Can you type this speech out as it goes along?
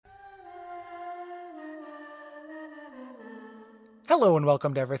Hello and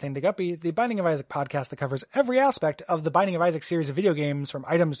welcome to Everything to Guppy, the Binding of Isaac podcast that covers every aspect of the Binding of Isaac series of video games, from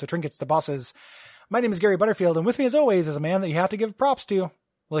items to trinkets to bosses. My name is Gary Butterfield, and with me as always is a man that you have to give props to,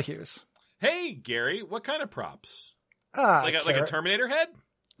 Will Hughes. Hey, Gary, what kind of props? Like a Terminator head?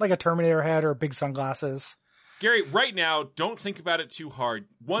 Like a Terminator head or big sunglasses. Gary, right now, don't think about it too hard.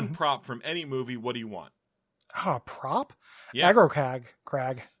 One prop from any movie, what do you want? Oh, a prop? Yeah. Aggro Crag.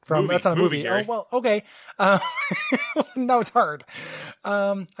 That's not a movie. Gary. Oh, well, okay. No, it's hard.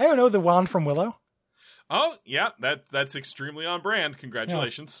 I don't know, the wand from Willow. Oh, yeah, that's extremely on brand.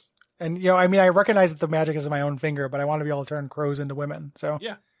 Congratulations. Yeah. And, I recognize that the magic is in my own finger, but I want to be able to turn crows into women, so.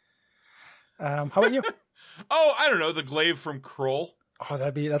 Yeah. How about you? Oh, I don't know, the glaive from Kroll. Oh,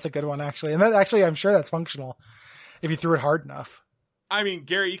 that's a good one, actually. And I'm sure that's functional if you threw it hard enough. I mean,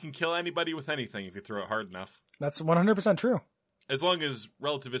 Gary, you can kill anybody with anything if you throw it hard enough. That's 100% true. As long as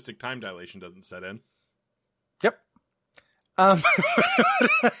relativistic time dilation doesn't set in. Yep. What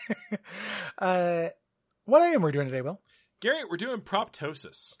item are we doing today, Will? Gary, we're doing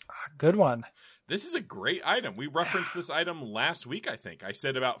Proptosis. Good one. This is a great item. We referenced this item last week, I think. I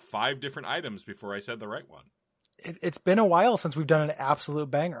said about 5 different items before I said the right one. It's been a while since we've done an absolute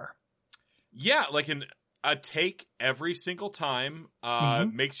banger. Yeah, like a take every single time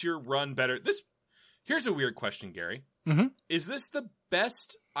makes your run better. Here's a weird question, Gary. Mm-hmm. Is this the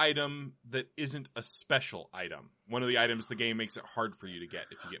best item that isn't a special item? One of the items the game makes it hard for you to get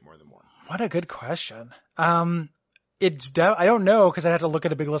if you get more than one. What a good question. I don't know, because I'd have to look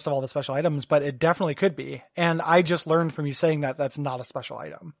at a big list of all the special items, but it definitely could be. And I just learned from you saying that that's not a special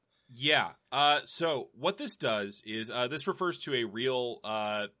item. Yeah. So what this does is this refers to a real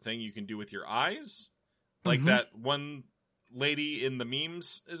thing you can do with your eyes. Like that one lady in the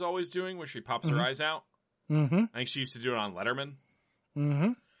memes is always doing, where she pops her eyes out. Mm-hmm. I think she used to do it on Letterman.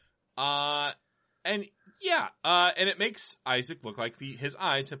 Mm-hmm. And it makes Isaac look like his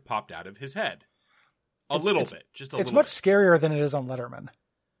eyes have popped out of his head. Just a little bit. It's much scarier than it is on Letterman.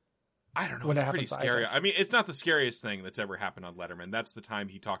 I don't know. It's pretty scary. I mean, it's not the scariest thing that's ever happened on Letterman. That's the time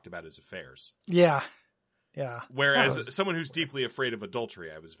he talked about his affairs. Yeah. Yeah. Whereas someone who's deeply afraid of adultery,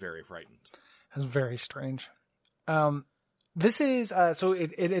 I was very frightened. That's very strange. This is,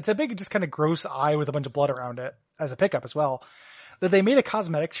 it's a big, just kind of gross eye with a bunch of blood around it as a pickup as well. That they made a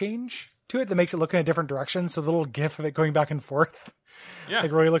cosmetic change to it that makes it look in a different direction. So the little gif of it going back and forth. Yeah.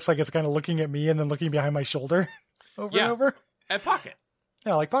 Like really looks like it's kind of looking at me and then looking behind my shoulder over and over. At Pocket.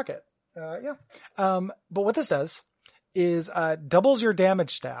 Yeah, like Pocket. Yeah. But what this does is, doubles your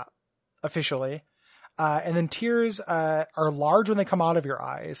damage stat officially. And then tears, are large when they come out of your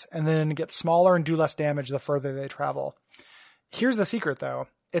eyes and then get smaller and do less damage the further they travel. Here's the secret though.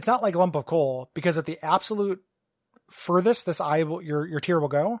 It's not like Lump of Coal, because at the absolute furthest this your tear will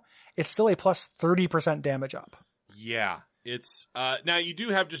go, it's still a plus 30% damage up. Yeah. It's, now you do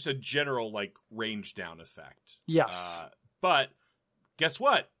have just a general like range down effect. Yes. But guess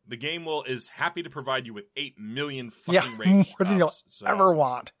what? The game is happy to provide you with 8 million fucking range more than you'll ever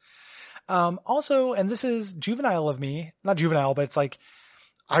want. Also, and this is juvenile of me, not juvenile, but it's like,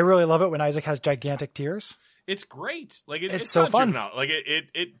 I really love it when Isaac has gigantic tears. It's great. Like it's so not fun. Juvenile. Like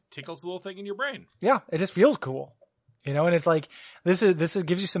it tickles the little thing in your brain. Yeah. It just feels cool, and it's like, this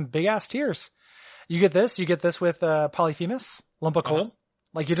gives you some big ass tears. You get this with, Polyphemus, Lump of Coal.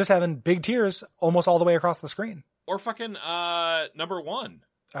 Like you're just having big tears almost all the way across the screen. Or fucking, number 1.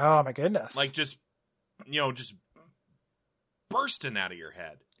 Oh my goodness. Like just bursting out of your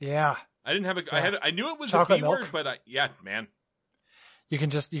head. Yeah. I didn't have I knew it was Chocolate a B milk. word, but man. You can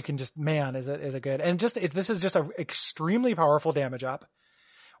just, man, is it good? And this is just a extremely powerful damage up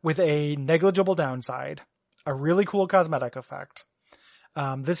with a negligible downside, a really cool cosmetic effect.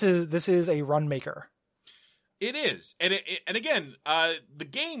 This is a run maker. It is. And and again, the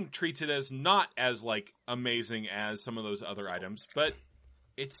game treats it as not as like amazing as some of those other items, but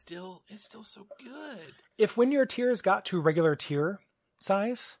it's still so good. If when your tears got to regular tear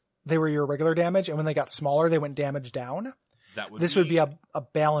size, they were your regular damage, and when they got smaller, they went damage down. This would be a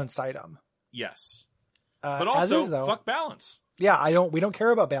balanced item. Yes. But also, fuck balance. Yeah, we don't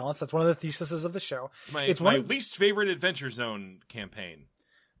care about balance. That's one of the theses of the show. It's my least favorite Adventure Zone campaign.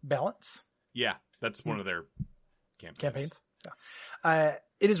 Balance? Yeah, that's one of their campaigns. Yeah.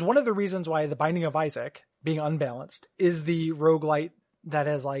 It is one of the reasons why The Binding of Isaac, being unbalanced, is the roguelite that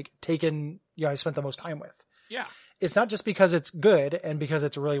has like taken, I spent the most time with. Yeah. It's not just because it's good and because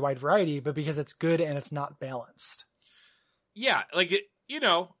it's a really wide variety, but because it's good and it's not balanced. Yeah, like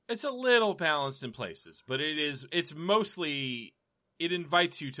it's a little balanced in places, but it's mostly, it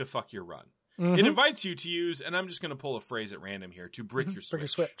invites you to fuck your run. Mm-hmm. It invites you to use, and I'm just going to pull a phrase at random here, to brick your switch. Brick your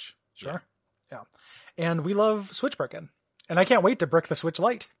switch. Sure. Yeah. And we love switch bricking. And I can't wait to brick the Switch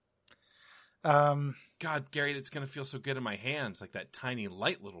Lite. God, Gary, that's going to feel so good in my hands, like that tiny,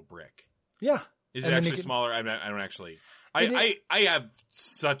 light little brick. Yeah. Is it actually smaller? I don't actually. I have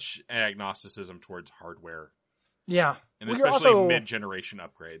such an agnosticism towards hardware. Yeah. And especially mid-generation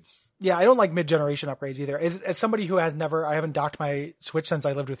upgrades. Yeah, I don't like mid-generation upgrades either. As somebody who has I haven't docked my Switch since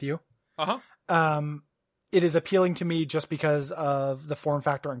I lived with you. Uh-huh. It is appealing to me just because of the form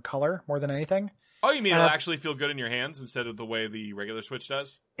factor and color more than anything. Oh, you mean it'll actually feel good in your hands instead of the way the regular Switch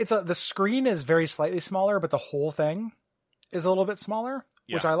does? The screen is very slightly smaller, but the whole thing is a little bit smaller,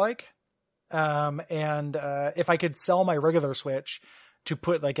 which I like. And if I could sell my regular Switch to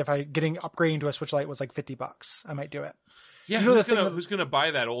put if upgrading to a Switch Lite was like $50, I might do it. Yeah, who's gonna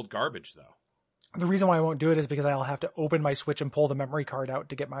buy that old garbage though? The reason why I won't do it is because I'll have to open my Switch and pull the memory card out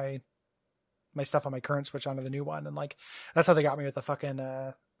to get my stuff on my current Switch onto the new one, and that's how they got me with the fucking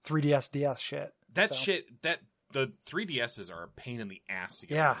 3DS DS shit. The 3DSs are a pain in the ass to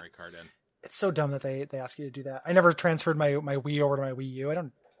get a memory card in. It's so dumb that they ask you to do that. I never transferred my Wii over to my Wii U. I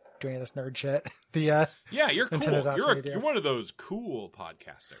don't do any of this nerd shit. You're Nintendo's cool. You're one of those cool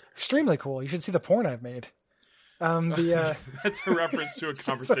podcasters. Extremely cool. You should see the porn I've made. That's a reference to a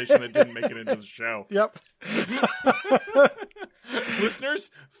conversation that didn't make it into the show. Yep. Listeners,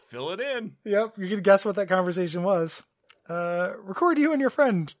 fill it in. Yep. You can guess what that conversation was. Record you and your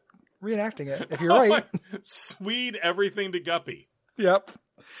friend reenacting it. If you're right. Swede everything to Guppy. Yep.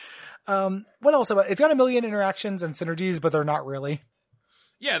 What else about it's got 1 million interactions and synergies, but they're not really.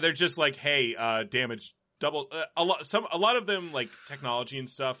 Yeah, they're just hey, damage double. A lot of them, technology and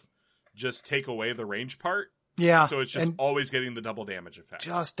stuff, just take away the range part. Yeah. So it's just always getting the double damage effect.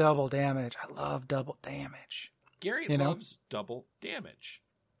 Just double damage. I love double damage. Gary loves double damage.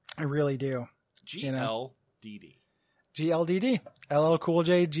 I really do. GLDD. GLDD. LL Cool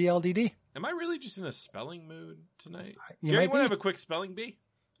J GLDD. Am I really just in a spelling mood tonight? Gary, you want to have a quick spelling bee?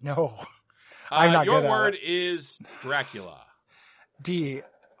 No. I'm not your good word at it. is Dracula. DRA.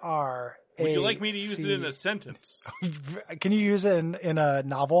 Would you like me to use it in a sentence? Can you use it in a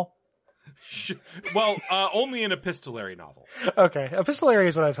novel? Well, only in epistolary novel. Okay. Epistolary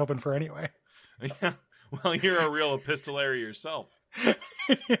is what I was hoping for anyway. Yeah. Well, you're a real epistolary yourself.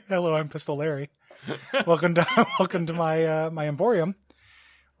 Hello, I'm Pistol Larry. Welcome to my emporium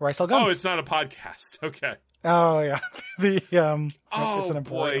where I sell guns. Oh, it's not a podcast. Okay. Oh yeah. It's an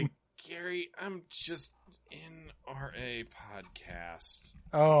emporium. Boy, Gary, I'm just in RA podcast.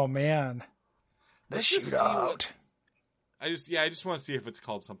 Oh man. The Let's just shootout. I just want to see if it's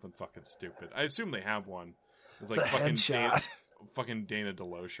called something fucking stupid. I assume they have one with the headshot. fucking Dana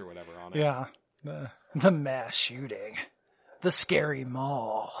Deloche or whatever on it. Yeah. The mass shooting. The scary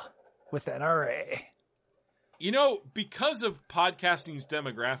mall with NRA. Because of podcasting's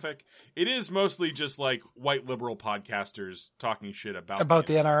demographic, it is mostly just white liberal podcasters talking shit about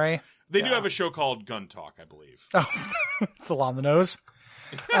the NRA. They do have a show called Gun Talk, I believe. Oh, it's a lot on the nose.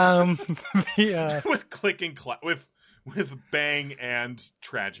 With click and clap, with bang and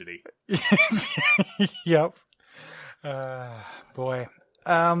tragedy. Yep. Boy.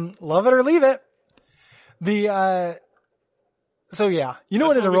 Love it or leave it. So yeah,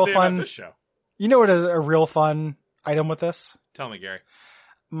 what is a real fun show. You know what is a real fun item with this? Tell me, Gary.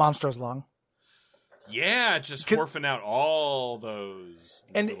 Monster's Lung. Yeah, just morphing out all those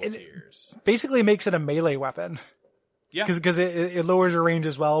little tears. Basically makes it a melee weapon. Yeah. Because it lowers your range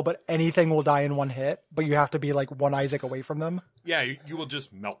as well, but anything will die in one hit, but you have to be one Isaac away from them. Yeah, you will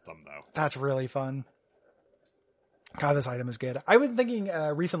just melt them, though. That's really fun. God, this item is good. I've been thinking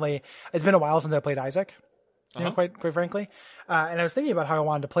recently, it's been a while since I played Isaac, quite frankly. And I was thinking about how I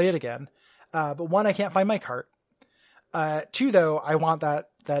wanted to play it again. But one, I can't find my cart. Two, though, I want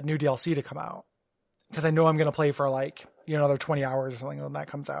that new DLC to come out. Because I know I'm going to play for another 20 hours or something when that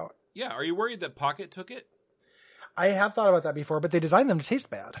comes out. Yeah, are you worried that Pocket took it? I have thought about that before, but they designed them to taste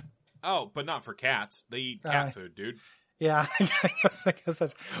bad. Oh, but not for cats. They eat cat food, dude. Yeah, I guess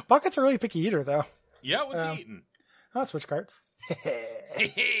that's... Pocket's a really picky eater, though. Yeah, what's he eating? I'll switch carts.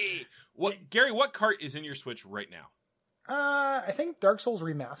 Hey, Gary, what cart is in your Switch right now? I think Dark Souls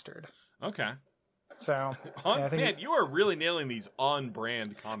Remastered. Okay. So, man, you are really nailing these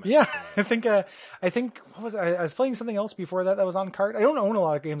on-brand comments. Yeah, I think what was I was playing something else before that was on cart. I don't own a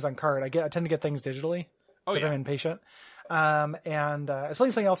lot of games on cart. I tend to get things digitally because I'm impatient. And I was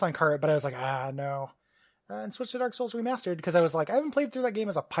playing something else on cart, but I was like, no. And switched to Dark Souls Remastered because I was like, I haven't played through that game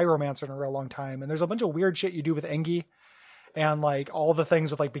as a pyromancer in a real long time, and there's a bunch of weird shit you do with Engi, and all the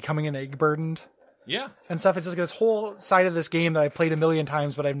things with becoming an egg burdened. Yeah. And stuff. It's this whole side of this game that I played a million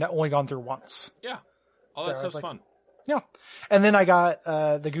times, but I've only gone through once. Yeah. All that stuff's fun. Yeah. And then I got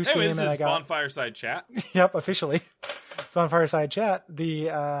the Goose Game. This is Bonfire Side Chat. Yep, officially. on Fireside Chat.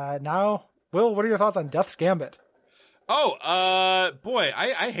 Now, Will, what are your thoughts on Death's Gambit? Oh, boy,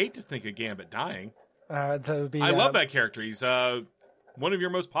 I hate to think of Gambit dying. I love that character. He's one of your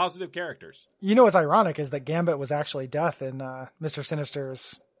most positive characters. You know what's ironic is that Gambit was actually Death in Mr.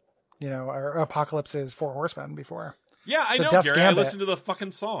 Sinister's, or Apocalypse's Four Horsemen before. Yeah, I know, Death's Gary. Gambit. I listened to the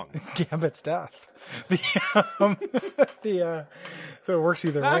fucking song. Gambit's death. So it works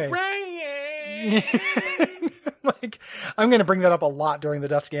either way. Like, I'm going to bring that up a lot during the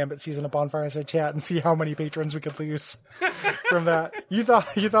Death's Gambit season of Bonfireside Chat and see how many patrons we could lose from that. You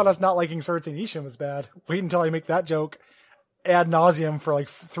thought us not liking Sword St. Ishan was bad. Wait until I make that joke ad nauseum for like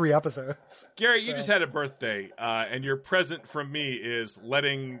 3 episodes. Gary, you just had a birthday, and your present from me is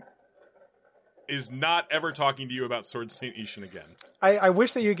not ever talking to you about Sword St. Ishan again. I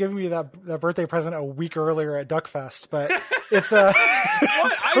wish that you had given me that birthday present a week earlier at Duckfest, but it's what?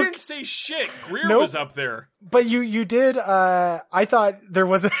 I didn't say shit. Greer was up there. But you did, I thought there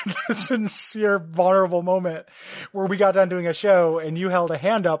was a sincere, vulnerable moment where we got done doing a show and you held a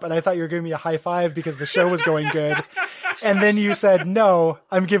hand up and I thought you were giving me a high five because the show was going good. And then you said, no,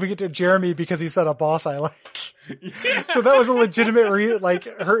 I'm giving it to Jeremy because he said a boss I like. Yeah. So that was a legitimate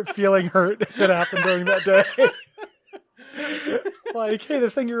feeling hurt that happened during that day. Like, hey,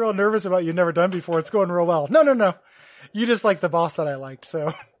 this thing you're real nervous about you've never done before, it's going real well. No. You just like the boss that I liked,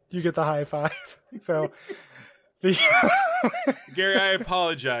 so you get the high five. So, Gary, I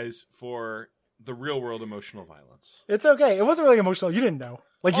apologize for the real world emotional violence. It's okay. It wasn't really emotional. You didn't know.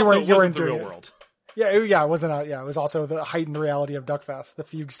 Like also, you were in the real world. Yeah, it wasn't. It was also the heightened reality of Duckfest, the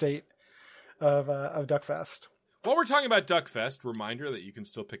fugue state of Duckfest. While we're talking about Duckfest, reminder that you can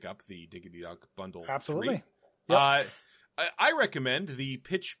still pick up the Diggity Duck Bundle. Absolutely. 3. Yep. I recommend the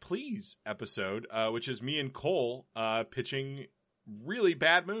Pitch Please episode, which is me and Cole pitching really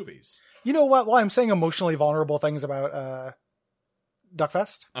bad movies. You know what? While I'm saying emotionally vulnerable things about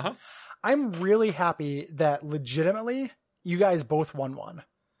Duckfest, I'm really happy that legitimately you guys both won one.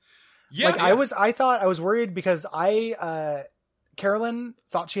 Yeah, I thought I was worried because Carolyn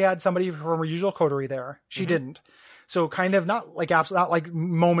thought she had somebody from her usual coterie there. She didn't. So kind of not like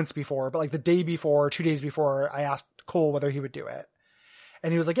moments before, but like the day before, 2 days before, I asked Cole whether he would do it.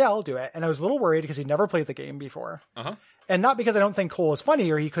 And he was like, yeah, I'll do it. And I was a little worried because he'd never played the game before. And not because I don't think Cole was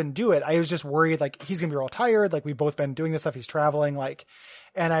funny or he couldn't do it. I was just worried, like, he's going to be real tired. Like, we've both been doing this stuff. He's traveling, like,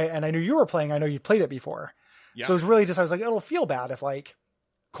 and I knew you were playing. I know you played it before. Yeah. So it was really just, I was like, it'll feel bad if like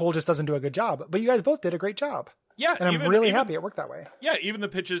Cole just doesn't do a good job, but you guys both did a great job. Yeah. And I'm really happy it worked that way. Yeah. Even the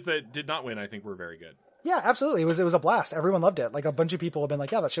pitches that did not win, I think were very good. Yeah, absolutely. It was a blast. Everyone loved it. Like a bunch of people have been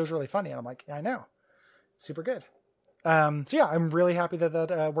like, yeah, that show's really funny. And I'm like, yeah, I know. Super good. So yeah, I'm really happy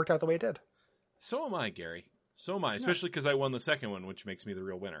that worked out the way it did. So am I, Gary. So am I, especially because I won the second one, which makes me the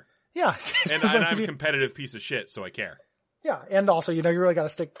real winner. Yeah. and I'm a competitive piece of shit, so I care. Yeah. And also, you really got to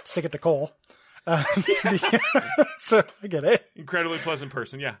stick it to Cole. So I get it. Incredibly pleasant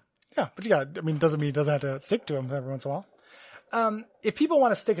person. Yeah. Yeah. But doesn't mean he doesn't have to stick to him every once in a while. If people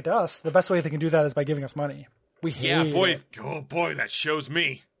want to stick it to us, the best way they can do that is by giving us money. We hate it. Oh boy, that shows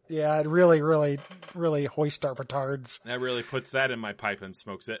me. Yeah, it really, really, really hoist our petards. That really puts that in my pipe and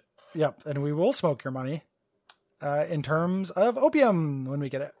smokes it. Yep, and we will smoke your money in terms of opium when we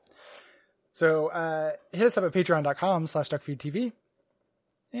get it. So hit us up at patreon.com/duckfeedtv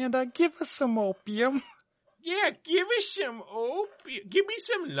and give us some opium. Yeah, give us some opium. Give me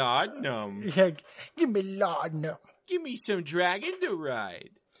some laudanum. Yeah, give me laudanum. Give me some dragon to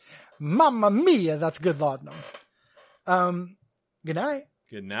ride. Mamma mia, that's good laudanum. Good night.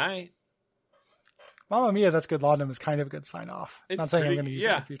 Good night. Mamma mia, that's good laudanum is kind of a good sign off. Not saying I'm going to use it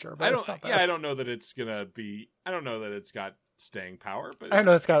in the future. But I don't know that it's going to be, I don't know that it's got staying power. But I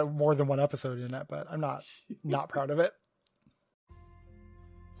know it's got more than one episode in it, but I'm not proud of it.